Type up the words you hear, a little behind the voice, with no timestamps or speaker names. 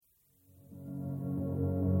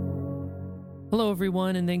Hello,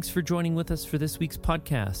 everyone, and thanks for joining with us for this week's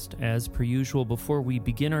podcast. As per usual, before we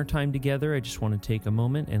begin our time together, I just want to take a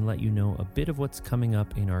moment and let you know a bit of what's coming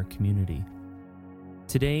up in our community.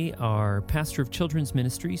 Today, our pastor of children's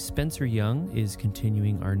ministry, Spencer Young, is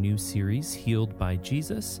continuing our new series, Healed by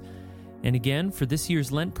Jesus. And again, for this year's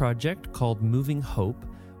Lent project called Moving Hope,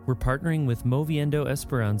 we're partnering with Moviendo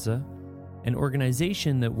Esperanza, an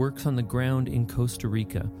organization that works on the ground in Costa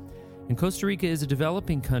Rica. And Costa Rica is a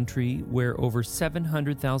developing country where over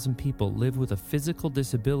 700,000 people live with a physical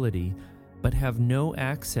disability but have no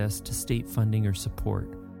access to state funding or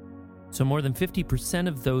support. So more than 50%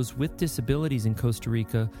 of those with disabilities in Costa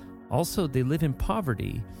Rica also they live in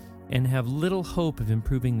poverty and have little hope of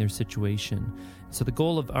improving their situation. So the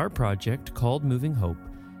goal of our project, called Moving Hope,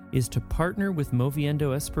 is to partner with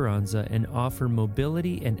Moviendo Esperanza and offer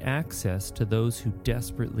mobility and access to those who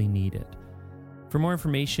desperately need it. For more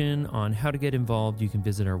information on how to get involved, you can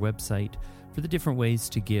visit our website for the different ways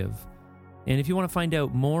to give. And if you want to find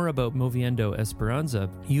out more about Moviendo Esperanza,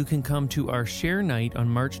 you can come to our share night on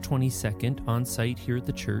March 22nd on site here at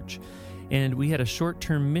the church. And we had a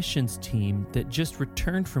short-term missions team that just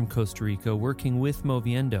returned from Costa Rica working with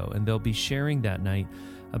Moviendo, and they'll be sharing that night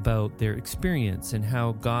about their experience and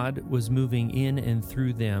how God was moving in and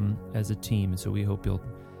through them as a team. So we hope you'll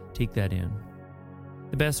take that in.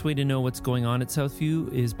 The best way to know what's going on at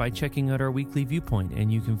Southview is by checking out our weekly viewpoint,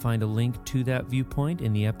 and you can find a link to that viewpoint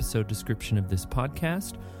in the episode description of this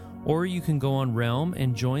podcast, or you can go on Realm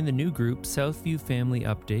and join the new group Southview Family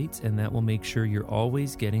Updates, and that will make sure you're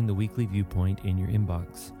always getting the weekly viewpoint in your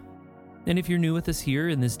inbox. And if you're new with us here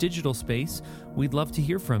in this digital space, we'd love to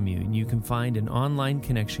hear from you, and you can find an online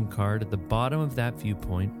connection card at the bottom of that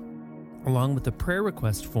viewpoint, along with the prayer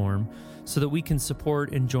request form, so that we can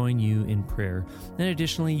support and join you in prayer. And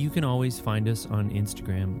additionally, you can always find us on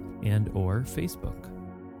Instagram and or Facebook.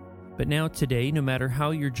 But now today, no matter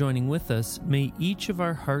how you're joining with us, may each of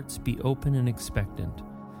our hearts be open and expectant,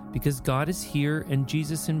 because God is here and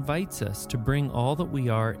Jesus invites us to bring all that we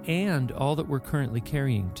are and all that we're currently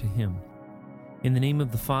carrying to Him. In the name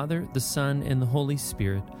of the Father, the Son, and the Holy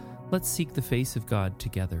Spirit, let's seek the face of God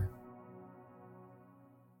together.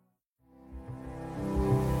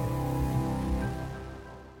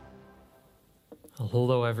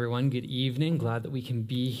 Hello, everyone. Good evening. Glad that we can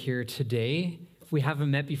be here today. If we haven't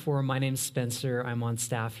met before, my name's Spencer. I'm on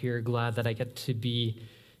staff here. Glad that I get to be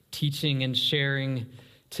teaching and sharing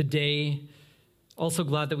today. Also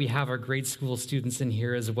glad that we have our grade school students in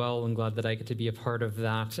here as well, and glad that I get to be a part of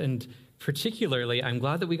that. And particularly, I'm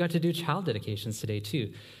glad that we got to do child dedications today,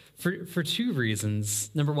 too. For two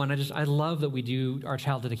reasons. Number one, I love that we do our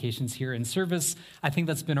child dedications here in service. I think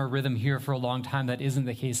that's been our rhythm here for a long time. That isn't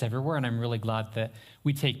the case everywhere, and I'm really glad that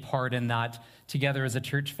we take part in that together as a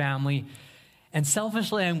church family. And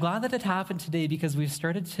selfishly, I'm glad that it happened today because we've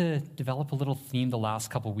started to develop a little theme the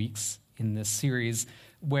last couple weeks in this series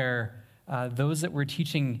where those that we're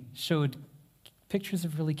teaching showed pictures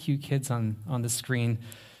of really cute kids on the screen.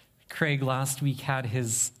 Craig last week had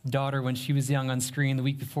his daughter when she was young on screen. The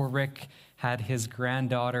week before, Rick had his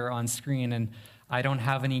granddaughter on screen. And I don't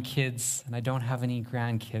have any kids, and I don't have any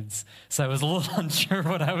grandkids. So I was a little unsure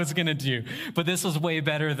what I was going to do. But this was way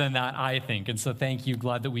better than that, I think. And so thank you.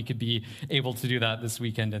 Glad that we could be able to do that this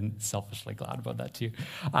weekend, and selfishly glad about that, too.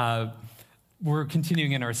 We're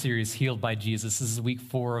continuing in our series, Healed by Jesus. This is week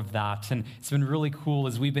 4 of that. And it's been really cool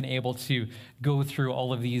as we've been able to go through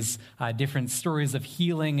all of these different stories of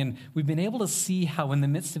healing. And we've been able to see how in the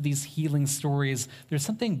midst of these healing stories, there's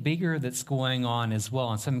something bigger that's going on as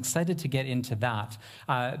well. And so I'm excited to get into that.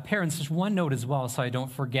 Parents, just one note as well, so I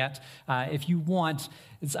don't forget. If you want,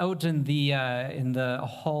 it's out in the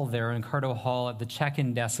hall there, in Cardo Hall at the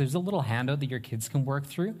check-in desk. There's a little handout that your kids can work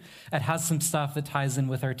through. It has some stuff that ties in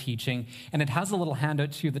with our teaching, and it has a little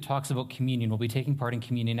handout too that talks about communion. We'll be taking part in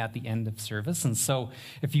communion at the end of service, and so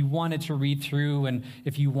if you wanted to read through and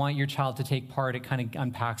if you want your child to take part, it kind of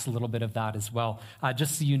unpacks a little bit of that as well.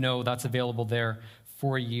 Just so you know, that's available there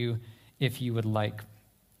for you if you would like.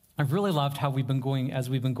 I've really loved how we've been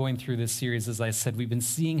going through this series. As I said, we've been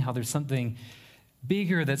seeing how there's something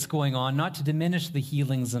bigger that's going on, not to diminish the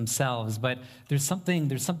healings themselves, but there's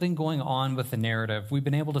something going on with the narrative. We've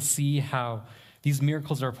been able to see how these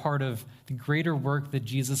miracles are part of the greater work that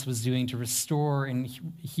Jesus was doing to restore and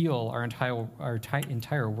heal our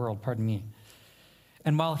entire world.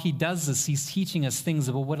 And while he does this, he's teaching us things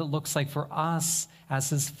about what it looks like for us as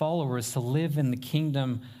his followers to live in the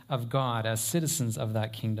kingdom of God, as citizens of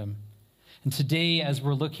that kingdom. And today, as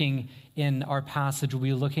we're looking in our passage, we'll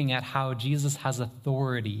be looking at how Jesus has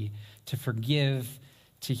authority to forgive,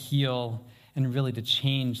 to heal, and really to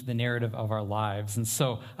change the narrative of our lives. And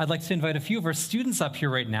so I'd like to invite a few of our students up here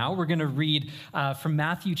right now. We're going to read from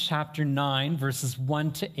Matthew chapter 9, verses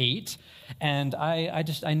 1 to 8. And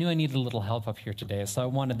I knew I needed a little help up here today, so I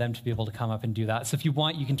wanted them to be able to come up and do that. So if you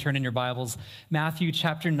want, you can turn in your Bibles. Matthew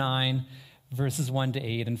chapter 9, verses 1 to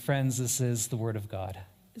 8. And friends, this is the Word of God.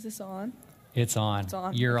 Is this on? It's on. It's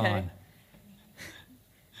on. You're Okay. on.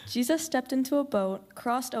 Jesus stepped into a boat,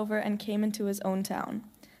 crossed over, and came into his own town.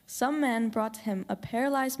 Some men brought to him a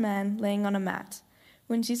paralyzed man laying on a mat.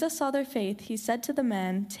 When Jesus saw their faith, he said to the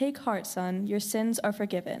man, "Take heart, son, your sins are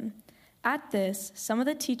forgiven." At this, some of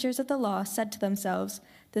the teachers of the law said to themselves,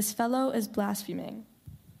 "This fellow is blaspheming."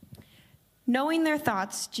 Knowing their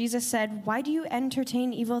thoughts, Jesus said, "Why do you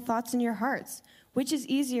entertain evil thoughts in your hearts? Which is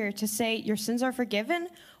easier, to say, 'Your sins are forgiven,'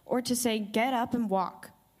 or to say, 'Get up and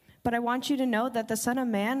walk'? But I want you to know that the Son of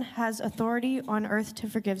Man has authority on earth to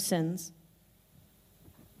forgive sins."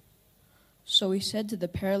 So he said to the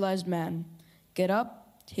paralyzed man, "Get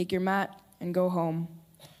up, take your mat, and go home."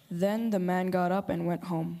 Then the man got up and went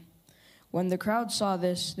home. When the crowd saw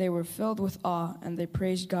this, they were filled with awe, and they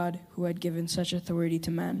praised God who had given such authority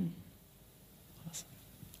to men. Awesome.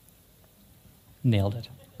 Nailed it.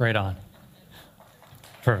 Right on.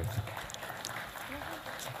 Perfect.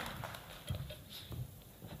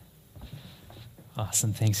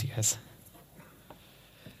 Awesome. Thanks, you guys.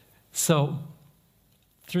 So,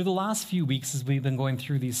 through the last few weeks, as we've been going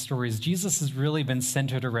through these stories, Jesus has really been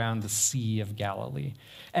centered around the Sea of Galilee.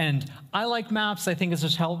 And I like maps. I think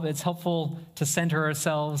it's helpful to center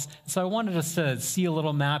ourselves. So I wanted us to see a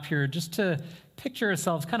little map here just to picture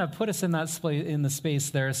ourselves, kind of put us in the space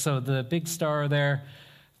there. So the big star there,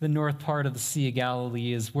 the north part of the Sea of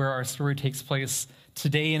Galilee, is where our story takes place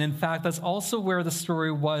today. And in fact, that's also where the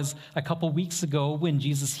story was a couple weeks ago when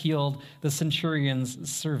Jesus healed the centurion's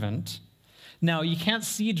servant. Now, you can't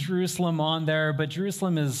see Jerusalem on there, but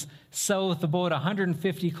Jerusalem is south about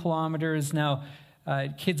 150 kilometers. Now,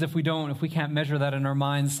 kids, if we can't measure that in our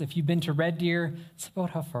minds, if you've been to Red Deer, it's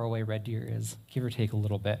about how far away Red Deer is, give or take a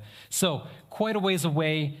little bit. So quite a ways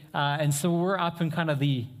away, and so we're up in kind of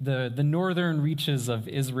the northern reaches of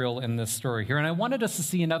Israel in this story here. And I wanted us to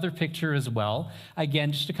see another picture as well,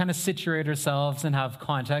 again, just to kind of situate ourselves and have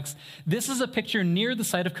context. This is a picture near the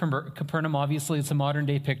site of Capernaum. Obviously, it's a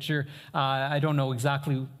modern-day picture. I don't know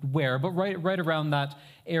exactly where, but right around that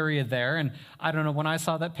area there. And I don't know, when I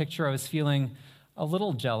saw that picture, I was feeling a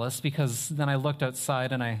little jealous, because then I looked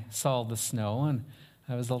outside and I saw the snow and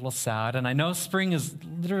I was a little sad. And I know spring is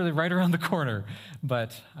literally right around the corner,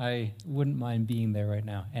 but I wouldn't mind being there right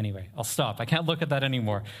now. Anyway, I'll stop. I can't look at that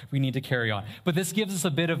anymore. We need to carry on. But this gives us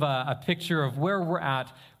a bit of a picture of where we're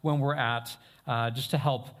at when we're at, just to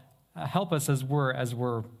help us as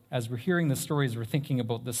we're hearing the stories, we're thinking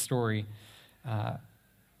about this story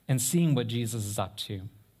and seeing what Jesus is up to.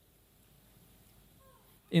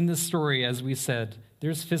 In this story, as we said,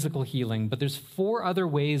 there's physical healing, but there's 4 other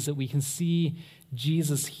ways that we can see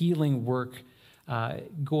Jesus' healing work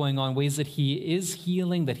going on, ways that he is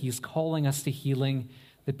healing, that he's calling us to healing,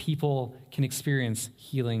 that people can experience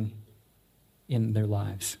healing in their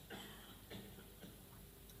lives.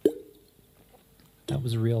 That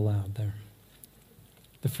was real loud there.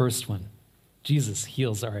 The first one, Jesus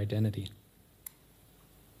heals our identity.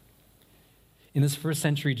 In this first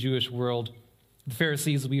century Jewish world, the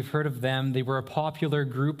Pharisees, we've heard of them. They were a popular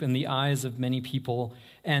group in the eyes of many people,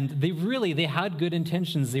 and they had good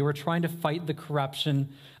intentions. They were trying to fight the corruption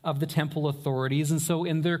of the temple authorities, and so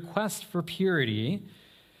in their quest for purity,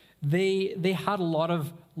 they had a lot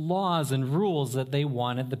of laws and rules that they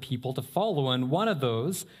wanted the people to follow, and one of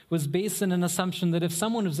those was based on an assumption that if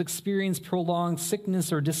someone was experiencing prolonged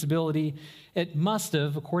sickness or disability, it must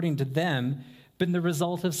have, according to them, been the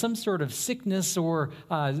result of some sort of sickness or,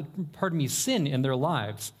 sin in their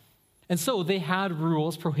lives. And so they had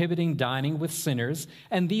rules prohibiting dining with sinners,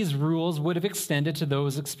 and these rules would have extended to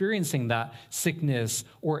those experiencing that sickness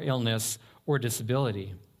or illness or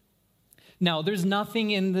disability. Now, there's nothing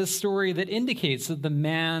in this story that indicates that the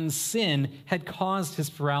man's sin had caused his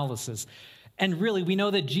paralysis. And really, we know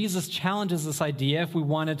that Jesus challenges this idea. If we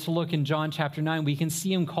wanted to look in John chapter 9, we can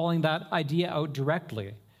see him calling that idea out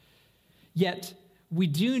directly. Yet, we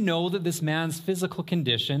do know that this man's physical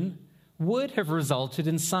condition would have resulted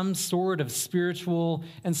in some sort of spiritual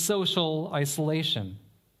and social isolation.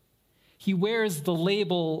 He wears the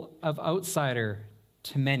label of outsider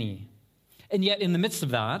to many. And yet, in the midst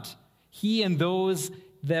of that, he and those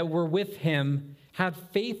that were with him had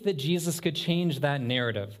faith that Jesus could change that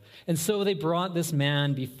narrative. And so they brought this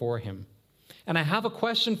man before him. And I have a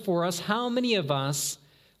question for us. How many of us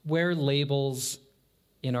wear labels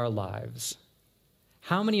in our lives?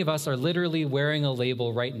 How many of us are literally wearing a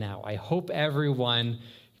label right now? I hope everyone,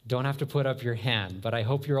 don't have to put up your hand, but I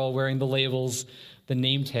hope you're all wearing the labels, the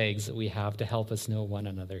name tags that we have to help us know one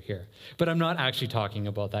another here. But I'm not actually talking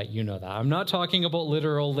about that. You know that. I'm not talking about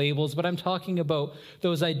literal labels, but I'm talking about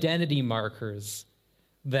those identity markers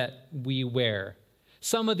that we wear.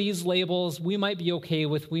 Some of these labels we might be okay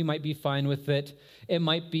with. We might be fine with it. It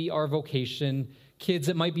might be our vocation. Kids,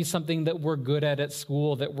 it might be something that we're good at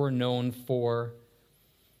school, that we're known for.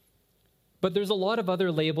 But there's a lot of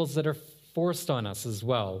other labels that are forced on us as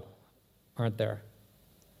well, aren't there?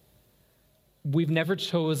 We've never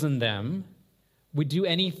chosen them. We do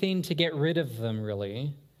anything to get rid of them,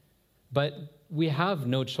 really. But we have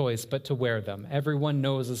no choice but to wear them. Everyone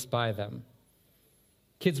knows us by them.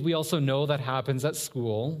 Kids, we also know that happens at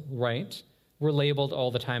school, right? We're labeled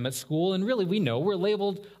all the time at school, and really we know we're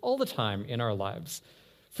labeled all the time in our lives.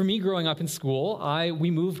 For me, growing up in school,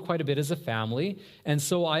 we moved quite a bit as a family, and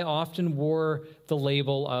so I often wore the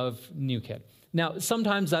label of new kid. Now,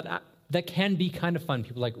 sometimes that can be kind of fun.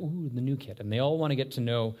 People are like, ooh, the new kid, and they all want to get to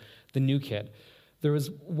know the new kid. There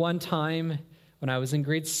was one time when I was in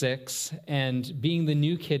grade 6, and being the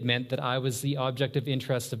new kid meant that I was the object of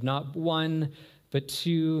interest of not one, but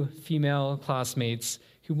 2 female classmates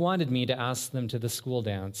who wanted me to ask them to the school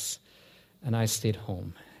dance, and I stayed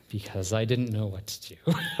home because I didn't know what to do.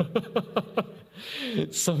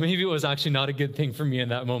 So maybe it was actually not a good thing for me in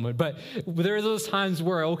that moment. But there are those times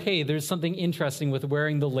where, okay, there's something interesting with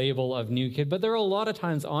wearing the label of new kid. But there are a lot of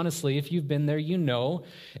times, honestly, if you've been there, you know,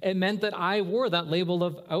 it meant that I wore that label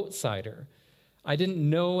of outsider. I didn't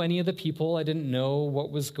know any of the people. I didn't know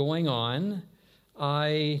what was going on.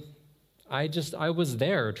 I was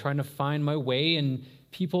there trying to find my way, and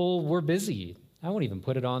people were busy. I won't even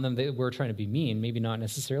put it on them. They were trying to be mean. Maybe not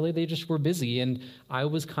necessarily. They just were busy, and I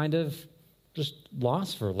was kind of just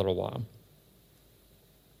lost for a little while.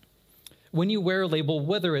 When you wear a label,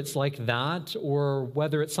 whether it's like that or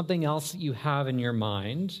whether it's something else that you have in your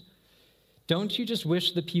mind, don't you just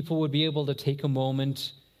wish that people would be able to take a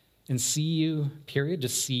moment and see you, period,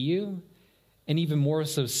 just see you, and even more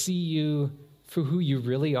so see you for who you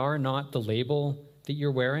really are, not the label that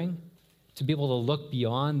you're wearing? To be able to look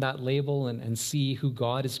beyond that label and see who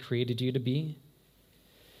God has created you to be?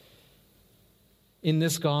 In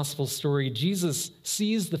this gospel story, Jesus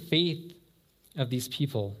sees the faith of these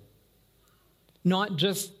people. Not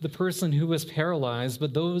just the person who was paralyzed,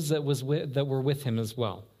 but those that were with him as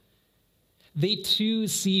well. They too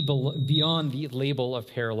see beyond the label of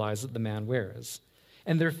paralyzed that the man wears,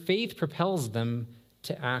 and their faith propels them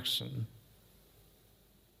to action.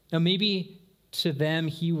 Now, maybe to them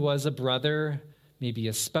he was a brother, maybe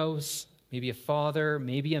a spouse, maybe a father,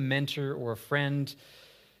 maybe a mentor or a friend.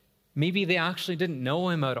 Maybe they actually didn't know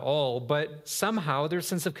him at all, but somehow their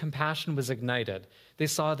sense of compassion was ignited. They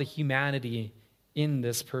saw the humanity in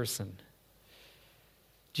this person.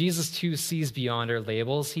 Jesus, too, sees beyond our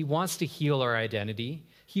labels. He wants to heal our identity.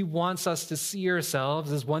 He wants us to see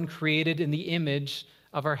ourselves as one created in the image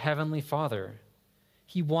of our Heavenly Father.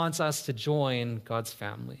 He wants us to join God's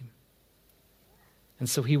family. And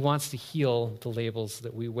so he wants to heal the labels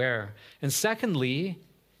that we wear. And secondly,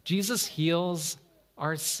 Jesus heals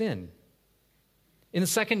our sin. In the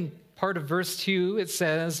second part of verse 2, it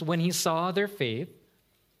says, when he saw their faith,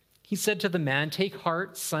 he said to the man, "Take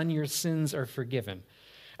heart, son, your sins are forgiven."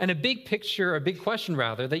 And a big question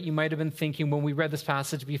that you might have been thinking when we read this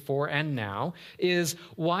passage before and now is,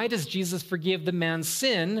 why does Jesus forgive the man's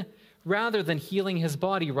sin rather than healing his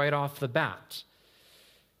body right off the bat?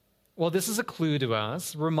 Well, this is a clue to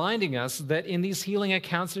us, reminding us that in these healing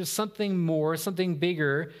accounts, there's something more, something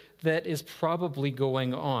bigger that is probably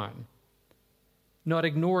going on. Not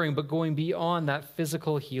ignoring, but going beyond that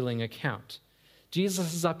physical healing account.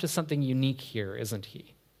 Jesus is up to something unique here, isn't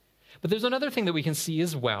he? But there's another thing that we can see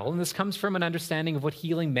as well, and this comes from an understanding of what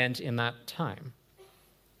healing meant in that time.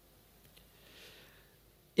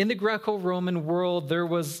 In the Greco-Roman world, there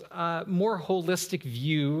was a more holistic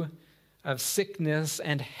view of sickness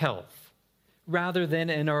and health, rather than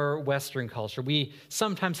in our Western culture. We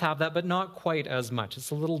sometimes have that, but not quite as much.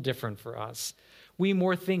 It's a little different for us. We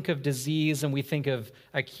more think of disease and we think of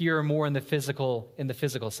a cure more in the physical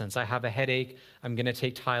sense. I have a headache, I'm going to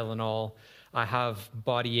take Tylenol. I have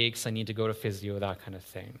body aches, I need to go to physio, that kind of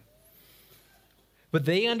thing. But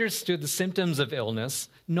they understood the symptoms of illness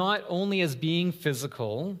not only as being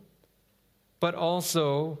physical, but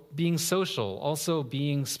also being social, also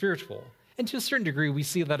being spiritual. And to a certain degree, we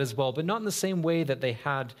see that as well, but not in the same way that they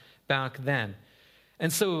had back then.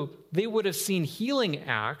 And so they would have seen healing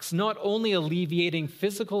acts not only alleviating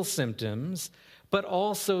physical symptoms, but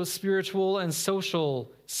also spiritual and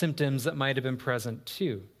social symptoms that might have been present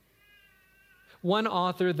too. One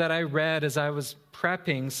author that I read as I was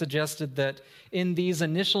prepping suggested that in these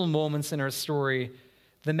initial moments in our story,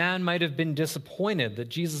 the man might have been disappointed that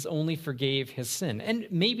Jesus only forgave his sin. And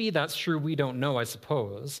maybe that's true, we don't know, I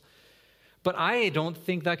suppose. But I don't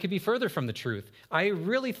think that could be further from the truth. I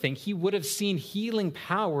really think he would have seen healing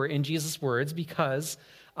power in Jesus' words because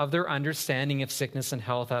of their understanding of sickness and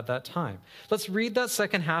health at that time. Let's read that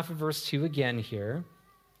second half of verse 2 again here.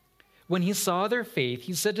 When he saw their faith,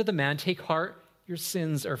 he said to the man, "Take heart, your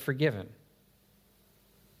sins are forgiven."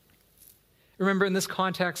 Remember, in this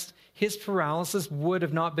context, his paralysis would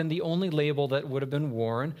have not been the only label that would have been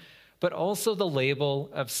worn, but also the label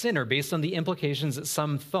of sinner, based on the implications that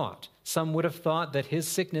some thought. Some would have thought that his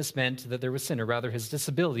sickness meant that there was sin, or rather his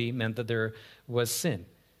disability meant that there was sin.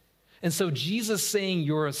 And so Jesus saying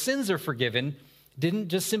your sins are forgiven didn't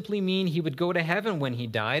just simply mean he would go to heaven when he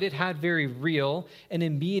died. It had very real and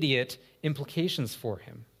immediate implications for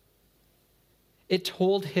him. It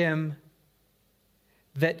told him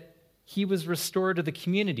that he was restored to the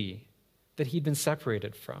community that he'd been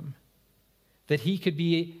separated from, that he could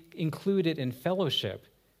be included in fellowship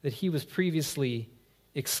that he was previously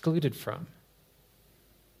excluded from.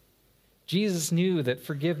 Jesus knew that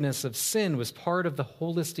forgiveness of sin was part of the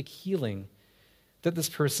holistic healing that this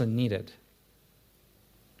person needed.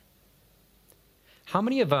 How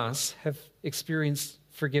many of us have experienced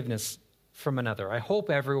forgiveness from another? I hope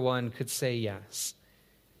everyone could say yes.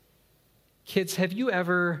 Kids, have you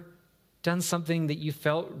ever done something that you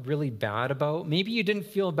felt really bad about? Maybe you didn't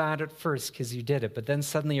feel bad at first because you did it, but then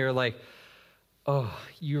suddenly you're like, oh,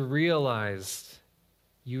 you realized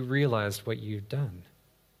what you'd done.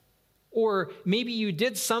 Or maybe you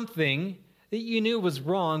did something that you knew was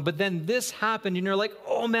wrong, but then this happened and you're like,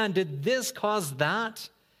 oh man, did this cause that?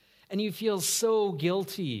 And you feel so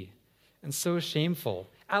guilty and so shameful.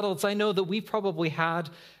 Adults, I know that we've probably had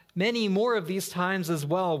many more of these times as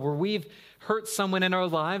well, where we've hurt someone in our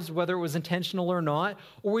lives, whether it was intentional or not,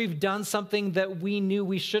 or we've done something that we knew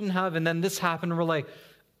we shouldn't have, and then this happened and we're like,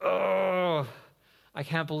 oh, I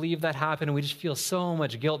can't believe that happened, and we just feel so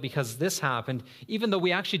much guilt because this happened, even though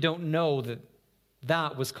we actually don't know that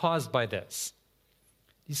that was caused by this.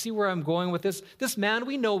 You see where I'm going with this? This man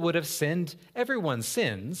we know would have sinned. Everyone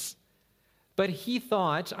sins. But he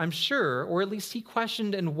thought, I'm sure, or at least he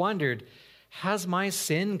questioned and wondered, has my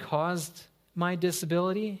sin caused my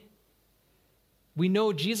disability? We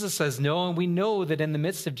know Jesus says no, and we know that in the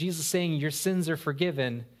midst of Jesus saying your sins are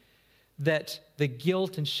forgiven, that the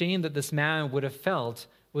guilt and shame that this man would have felt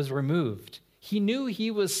was removed. He knew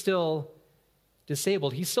he was still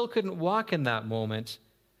disabled. He still couldn't walk in that moment,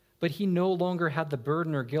 but he no longer had the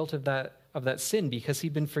burden or guilt of that sin because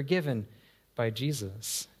he'd been forgiven by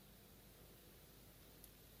Jesus.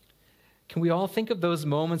 Can we all think of those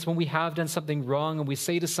moments when we have done something wrong and we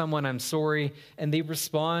say to someone, I'm sorry, and they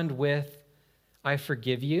respond with, I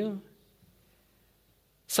forgive you?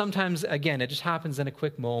 Sometimes, again, it just happens in a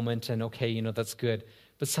quick moment and okay, that's good.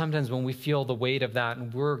 But sometimes when we feel the weight of that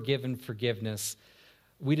and we're given forgiveness,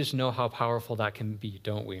 we just know how powerful that can be,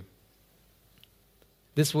 don't we?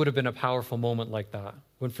 This would have been a powerful moment like that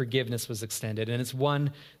when forgiveness was extended, and it's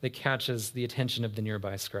one that catches the attention of the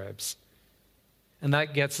nearby scribes. And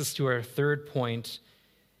that gets us to our third point.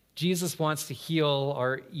 Jesus wants to heal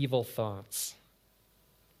our evil thoughts.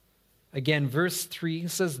 Again, verse 3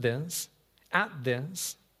 says this, at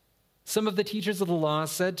this, some of the teachers of the law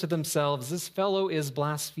said to themselves, this fellow is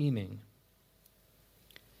blaspheming.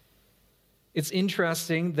 It's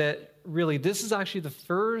interesting that really this is actually the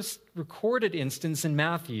first recorded instance in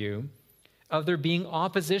Matthew of there being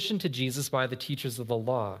opposition to Jesus by the teachers of the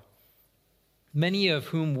law, many of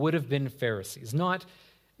whom would have been Pharisees. Not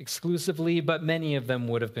exclusively, but many of them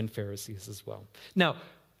would have been Pharisees as well. Now,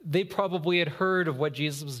 they probably had heard of what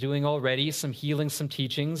Jesus was doing already, some healings, some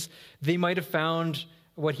teachings. They might have found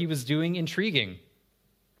what he was doing intriguing.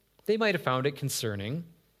 They might have found it concerning.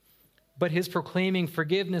 But his proclaiming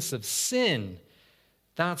forgiveness of sin,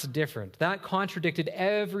 that's different. That contradicted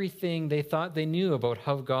everything they thought they knew about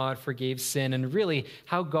how God forgave sin and really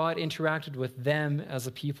how God interacted with them as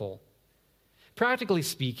a people. Practically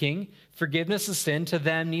speaking, forgiveness of sin to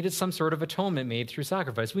them needed some sort of atonement made through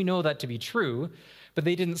sacrifice. We know that to be true, but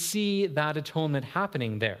they didn't see that atonement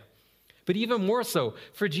happening there. But even more so,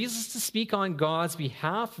 for Jesus to speak on God's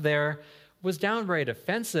behalf there was downright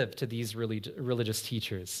offensive to these religious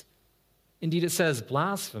teachers. Indeed, it says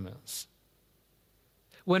blasphemous.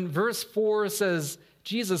 When verse 4 says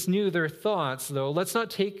Jesus knew their thoughts, though, let's not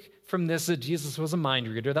take from this that Jesus was a mind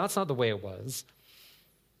reader. That's not the way it was.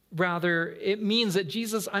 Rather, it means that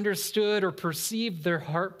Jesus understood or perceived their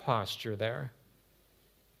heart posture there.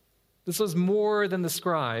 This was more than the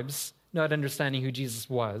scribes not understanding who Jesus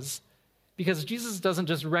was, because Jesus doesn't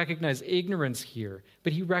just recognize ignorance here,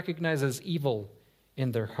 but he recognizes evil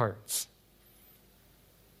in their hearts.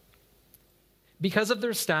 Because of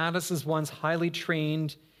their status as ones highly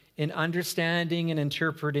trained in understanding and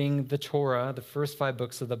interpreting the Torah, the first 5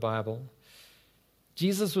 books of the Bible,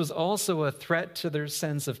 Jesus was also a threat to their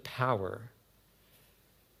sense of power.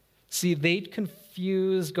 See, they'd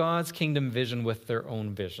confused God's kingdom vision with their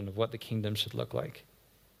own vision of what the kingdom should look like.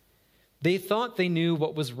 They thought they knew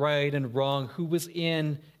what was right and wrong, who was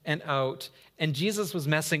in and out, and Jesus was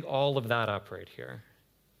messing all of that up right here.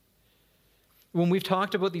 When we've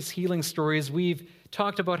talked about these healing stories, we've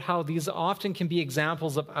talked about how these often can be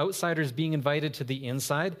examples of outsiders being invited to the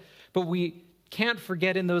inside, but we can't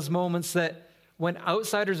forget in those moments that when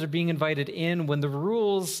outsiders are being invited in, when the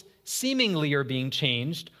rules seemingly are being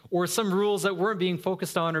changed, or some rules that weren't being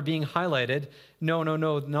focused on are being highlighted, no,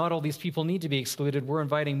 not all these people need to be excluded. We're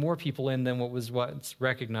inviting more people in than what's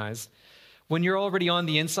recognized. When you're already on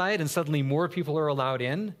the inside and suddenly more people are allowed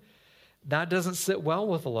in, that doesn't sit well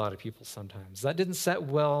with a lot of people sometimes. That didn't sit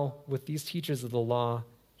well with these teachers of the law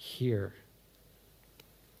here.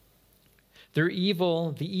 The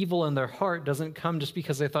evil in their heart doesn't come just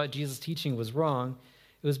because they thought Jesus' teaching was wrong.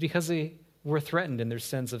 It was because they were threatened in their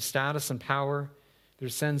sense of status and power, their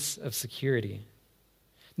sense of security.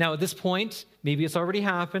 Now, at this point, maybe it's already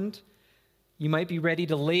happened. You might be ready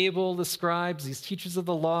to label the scribes, these teachers of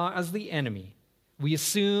the law, as the enemy. We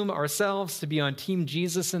assume ourselves to be on Team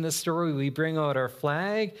Jesus in this story. We bring out our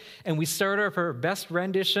flag, and we start up our best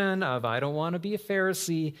rendition of, I don't want to be a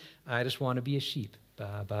Pharisee, I just want to be a sheep.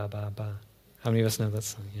 Ba, ba, ba, ba. How many of us know that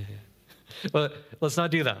song? Yeah. But let's not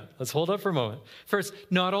do that. Let's hold up for a moment. First,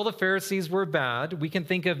 not all the Pharisees were bad. We can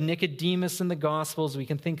think of Nicodemus in the Gospels. We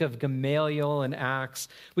can think of Gamaliel in Acts.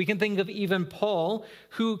 We can think of even Paul,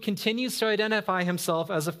 who continues to identify himself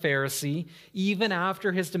as a Pharisee, even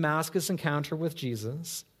after his Damascus encounter with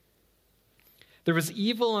Jesus. There was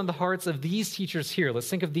evil in the hearts of these teachers here. Let's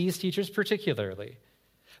think of these teachers particularly.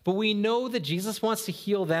 But we know that Jesus wants to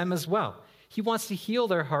heal them as well. He wants to heal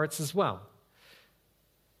their hearts as well,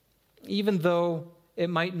 even though it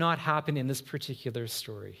might not happen in this particular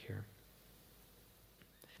story here.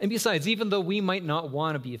 And besides, even though we might not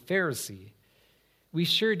want to be a Pharisee, we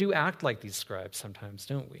sure do act like these scribes sometimes,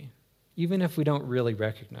 don't we? Even if we don't really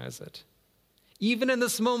recognize it. Even in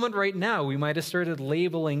this moment right now, we might have started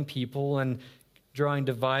labeling people and drawing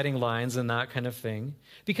dividing lines and that kind of thing,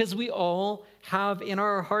 because we all have in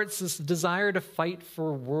our hearts this desire to fight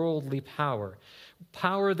for worldly power,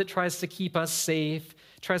 power that tries to keep us safe,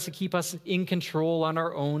 tries to keep us in control on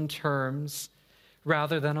our own terms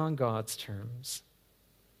rather than on God's terms.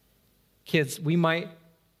 Kids, we might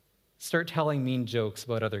start telling mean jokes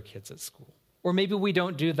about other kids at school. Or maybe we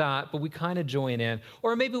don't do that, but we kind of join in.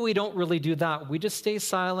 Or maybe we don't really do that. We just stay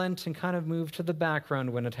silent and kind of move to the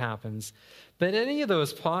background when it happens. But any of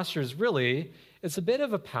those postures, really, it's a bit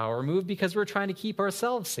of a power move because we're trying to keep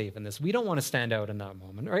ourselves safe in this. We don't want to stand out in that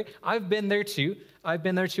moment, right? I've been there too. I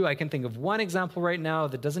can think of one example right now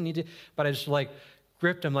that doesn't need to, but I just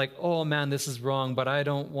gripped. I'm like, oh man, this is wrong, but I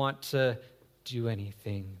don't want to do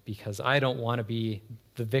anything because I don't want to be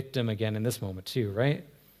the victim again in this moment too, right?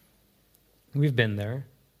 We've been there.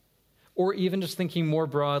 Or even just thinking more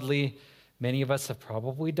broadly, many of us have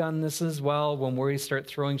probably done this as well when we start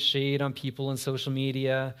throwing shade on people on social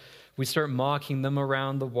media. We start mocking them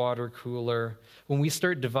around the water cooler. When we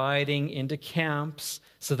start dividing into camps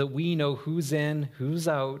so that we know who's in, who's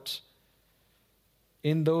out.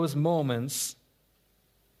 In those moments,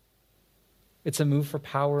 it's a move for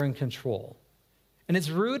power and control. And it's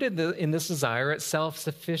rooted in this desire at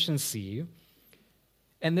self-sufficiency.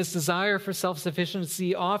 And this desire for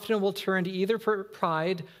self-sufficiency often will turn to either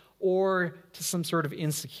pride or to some sort of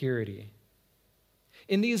insecurity.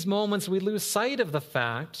 In these moments, we lose sight of the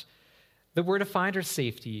fact that we're to find our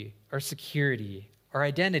safety, our security, our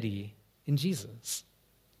identity in Jesus.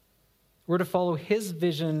 We're to follow his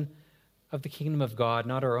vision of the kingdom of God,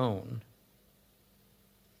 not our own.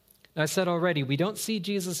 Now, I said already, we don't see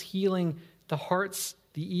Jesus healing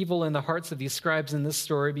the evil in the hearts of these scribes in this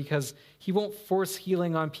story because he won't force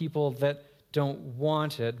healing on people that don't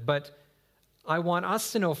want it. But I want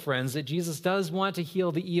us to know, friends, that Jesus does want to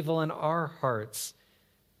heal the evil in our hearts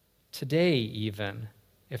today even,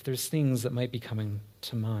 if there's things that might be coming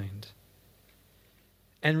to mind.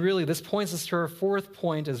 And really, this points us to our fourth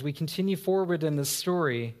point as we continue forward in this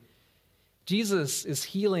story. Jesus is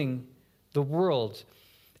healing the world.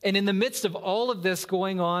 And in the midst of all of this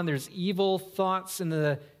going on, there's evil thoughts in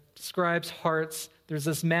the scribes' hearts. There's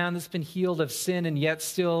this man that's been healed of sin and yet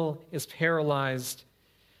still is paralyzed.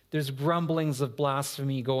 There's grumblings of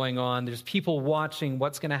blasphemy going on. There's people watching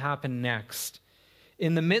what's going to happen next.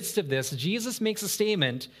 In the midst of this, Jesus makes a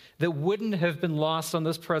statement that wouldn't have been lost on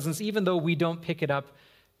those present, even though we don't pick it up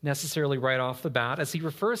necessarily right off the bat, as he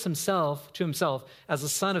refers to himself as the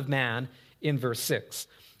Son of Man in verse 6.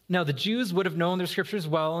 Now, the Jews would have known their scriptures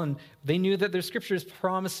well, and they knew that their scriptures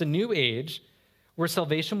promised a new age where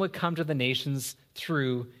salvation would come to the nations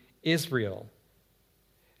through Israel.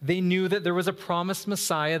 They knew that there was a promised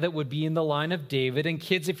Messiah that would be in the line of David. And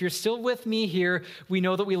kids, if you're still with me here, we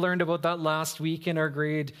know that we learned about that last week in our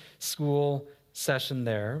grade school session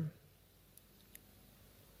there.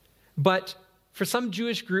 But for some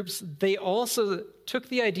Jewish groups, they also took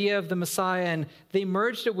the idea of the Messiah and they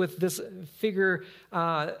merged it with this figure,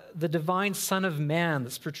 the divine Son of Man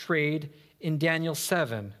that's portrayed in Daniel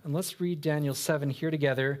 7. And let's read Daniel 7 here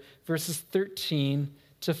together, verses 13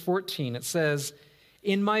 to 14. It says,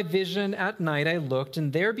 "In my vision at night I looked,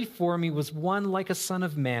 and there before me was one like a son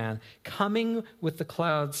of man, coming with the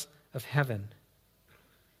clouds of heaven.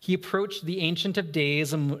 He approached the Ancient of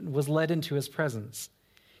Days and was led into his presence.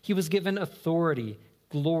 He was given authority,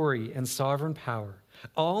 glory, and sovereign power.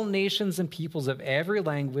 All nations and peoples of every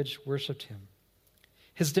language worshipped him.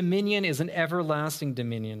 His dominion is an everlasting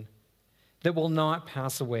dominion that will not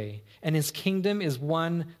pass away, and his kingdom is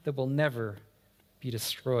one that will never be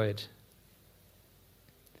destroyed."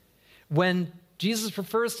 When Jesus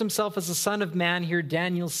refers to himself as the Son of Man here,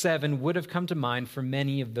 Daniel 7 would have come to mind for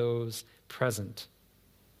many of those present.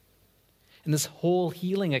 And this whole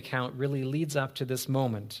healing account really leads up to this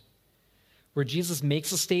moment where Jesus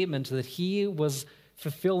makes a statement that he was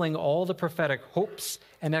fulfilling all the prophetic hopes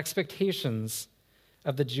and expectations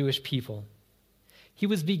of the Jewish people. He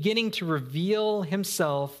was beginning to reveal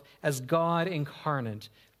himself as God incarnate,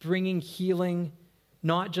 bringing healing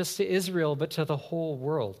not just to Israel, but to the whole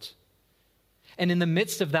world. And in the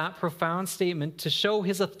midst of that profound statement, to show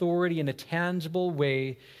his authority in a tangible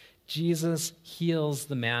way, Jesus heals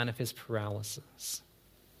the man of his paralysis.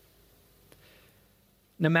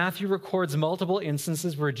 Now, Matthew records multiple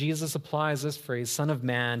instances where Jesus applies this phrase, Son of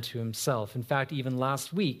Man, to himself. In fact, even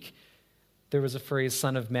last week, there was a phrase,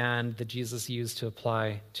 Son of Man, that Jesus used to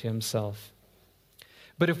apply to himself.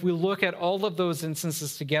 But if we look at all of those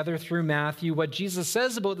instances together through Matthew, what Jesus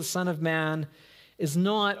says about the Son of Man is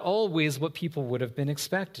not always what people would have been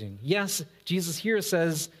expecting. Yes, Jesus here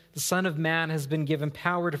says the Son of Man has been given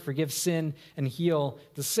power to forgive sin and heal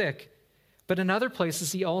the sick. But in other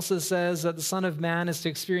places, he also says that the Son of Man is to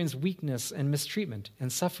experience weakness and mistreatment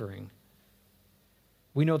and suffering.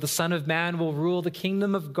 We know the Son of Man will rule the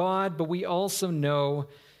kingdom of God, but we also know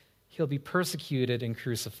he'll be persecuted and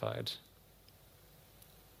crucified.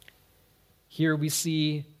 Here we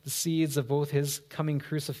see the seeds of both his coming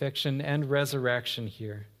crucifixion and resurrection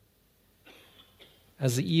here,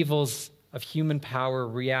 as the evils of human power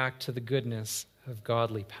react to the goodness of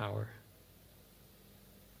godly power.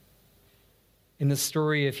 In the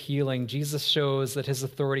story of healing, Jesus shows that his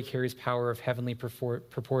authority carries power of heavenly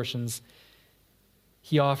proportions.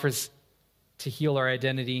 He offers to heal our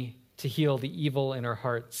identity, to heal the evil in our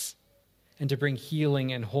hearts, and to bring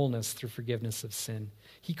healing and wholeness through forgiveness of sin.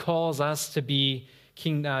 He calls us to be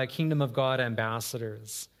kingdom of God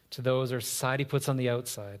ambassadors to those our society puts on the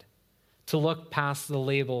outside, to look past the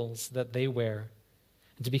labels that they wear,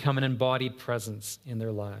 and to become an embodied presence in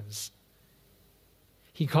their lives.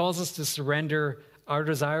 He calls us to surrender our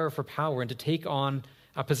desire for power and to take on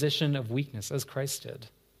a position of weakness as Christ did.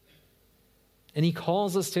 And he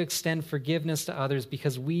calls us to extend forgiveness to others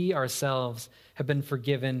because we ourselves have been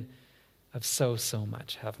forgiven of so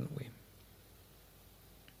much, haven't we?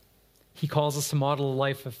 He calls us to model a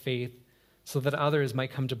life of faith so that others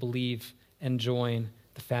might come to believe and join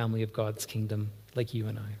the family of God's kingdom like you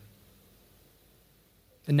and I.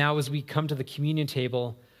 And now as we come to the communion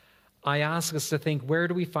table, I ask us to think, where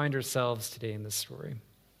do we find ourselves today in this story?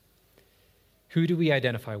 Who do we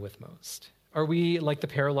identify with most? Are we like the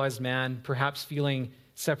paralyzed man, perhaps feeling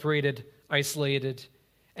separated, isolated,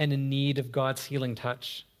 and in need of God's healing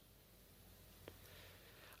touch?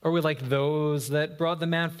 Are we like those that brought the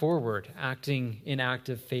man forward, acting in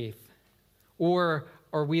active faith? Or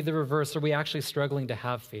are we the reverse? Are we actually struggling to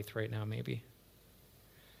have faith right now, maybe?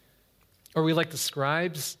 Are we like the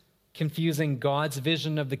scribes, confusing God's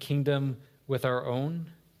vision of the kingdom with our own?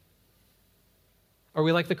 Are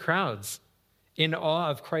we like the crowds, in awe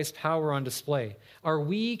of Christ's power on display? Are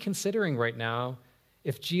we considering right now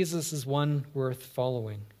if Jesus is one worth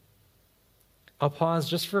following? I'll pause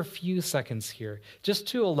just for a few seconds here, just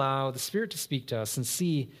to allow the Spirit to speak to us and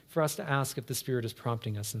see, for us to ask if the Spirit is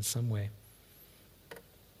prompting us in some way.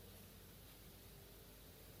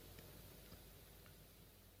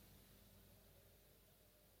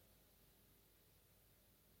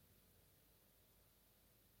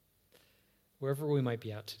 Wherever we might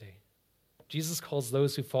be at today, Jesus calls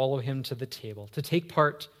those who follow him to the table to take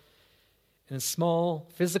part in a small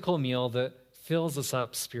physical meal that fills us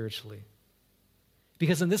up spiritually.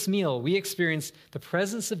 Because in this meal, we experience the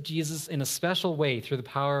presence of Jesus in a special way through the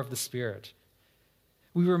power of the Spirit.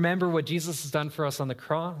 We remember what Jesus has done for us on the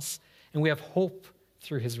cross, and we have hope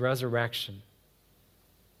through his resurrection.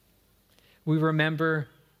 We remember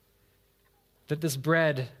that this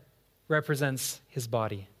bread represents his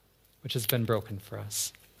body, which has been broken for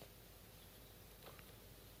us.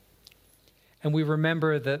 And we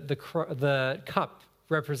remember that the cup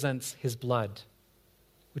represents his blood,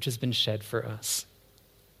 which has been shed for us.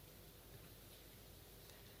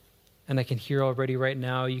 And I can hear already right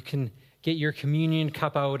now, you can get your communion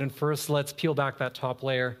cup out, and first let's peel back that top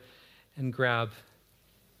layer and grab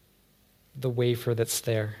the wafer that's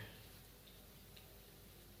there.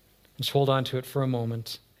 And just hold on to it for a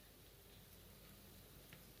moment.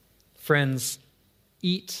 Friends,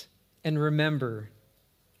 eat and remember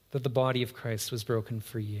that the body of Christ was broken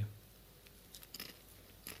for you.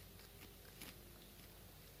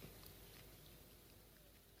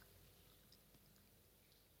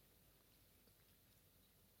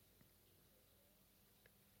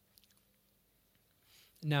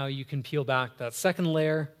 Now you can peel back that second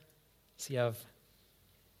layer so you have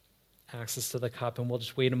access to the cup, and we'll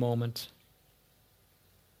just wait a moment.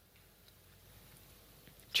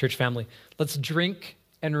 Church family, let's drink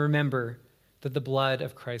and remember that the blood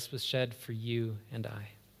of Christ was shed for you and I.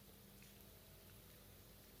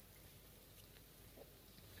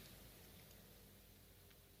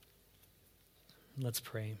 Let's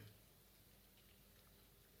pray.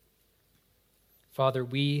 Father,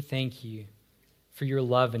 we thank you for your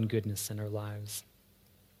love and goodness in our lives.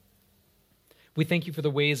 We thank you for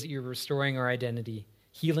the ways that you're restoring our identity,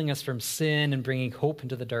 healing us from sin and bringing hope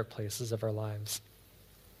into the dark places of our lives.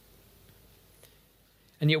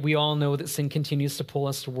 And yet we all know that sin continues to pull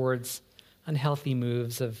us towards unhealthy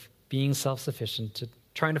moves of being self-sufficient, to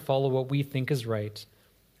trying to follow what we think is right,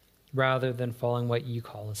 rather than following what you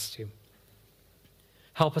call us to.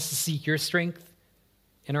 Help us to seek your strength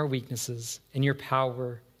in our weaknesses and your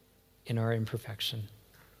power in our imperfection.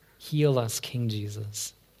 Heal us, King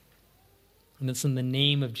Jesus. And it's in the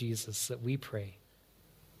name of Jesus that we pray.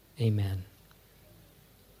 Amen.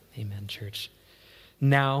 Amen, church.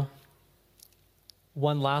 Now,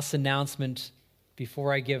 one last announcement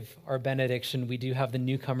before I give our benediction. We do have the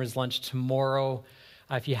newcomers lunch tomorrow.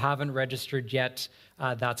 If you haven't registered yet,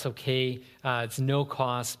 that's okay. It's no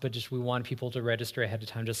cost, but just we want people to register ahead of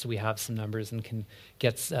time just so we have some numbers and can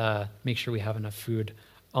make sure we have enough food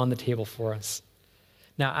on the table for us.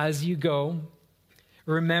 Now, as you go,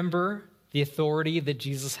 remember the authority that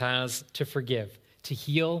Jesus has to forgive, to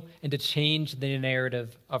heal, and to change the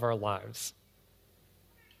narrative of our lives.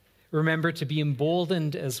 Remember to be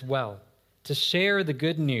emboldened as well, to share the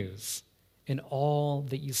good news in all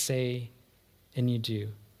that you say and you do.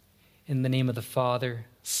 In the name of the Father,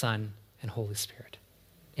 Son, and Holy Spirit.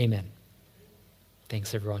 Amen.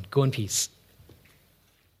 Thanks, everyone. Go in peace.